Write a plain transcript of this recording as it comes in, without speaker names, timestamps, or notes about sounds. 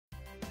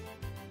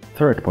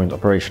third point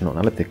operation on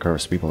elliptic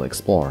curves we will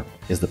explore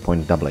is the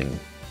point doubling.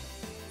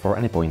 For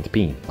any point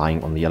P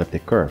lying on the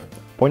elliptic curve,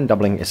 point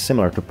doubling is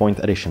similar to point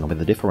addition with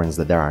the difference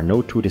that there are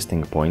no two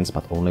distinct points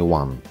but only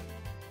one.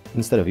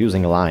 Instead of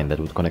using a line that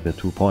would connect the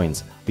 2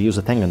 points, we use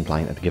a tangent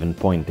line at a given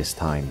point this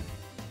time.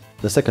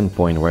 The second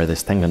point where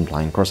this tangent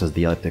line crosses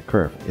the elliptic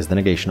curve is the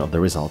negation of the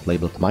result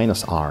labeled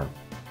 -r.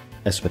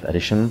 As with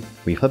addition,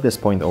 we flip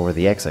this point over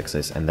the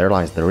x-axis and there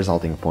lies the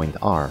resulting point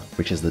r,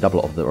 which is the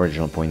double of the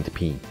original point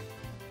P.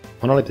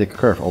 On an elliptic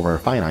curve over a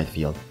finite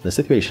field, the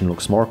situation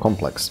looks more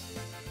complex.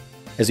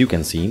 As you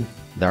can see,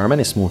 there are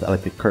many smooth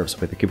elliptic curves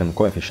with the given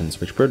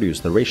coefficients which produce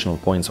the rational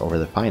points over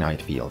the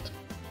finite field.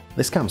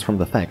 This comes from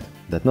the fact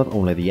that not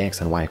only the x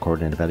and y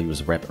coordinate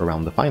values wrap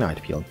around the finite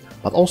field,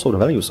 but also the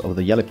values of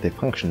the elliptic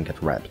function get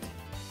wrapped.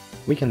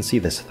 We can see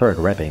this third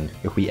wrapping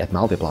if we add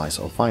multiplies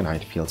of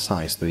finite field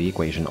size to the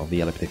equation of the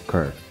elliptic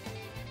curve.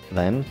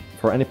 Then,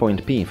 for any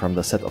point P from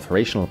the set of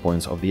rational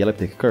points of the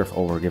elliptic curve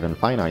over a given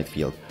finite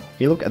field,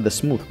 we look at the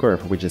smooth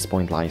curve which this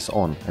point lies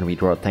on and we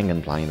draw a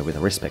tangent line with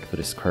respect to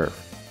this curve.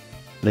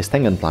 This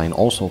tangent line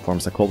also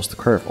forms a closed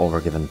curve over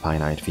a given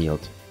finite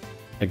field.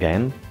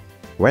 Again,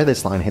 where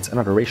this line hits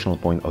another rational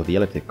point of the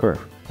elliptic curve,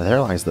 there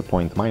lies the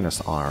point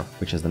 -r,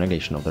 which is the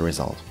negation of the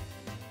result.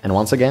 And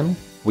once again,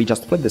 we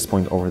just flip this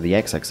point over the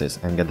x-axis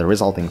and get the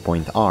resulting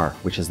point r,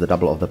 which is the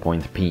double of the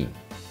point P.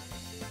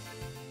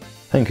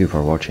 Thank you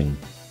for watching.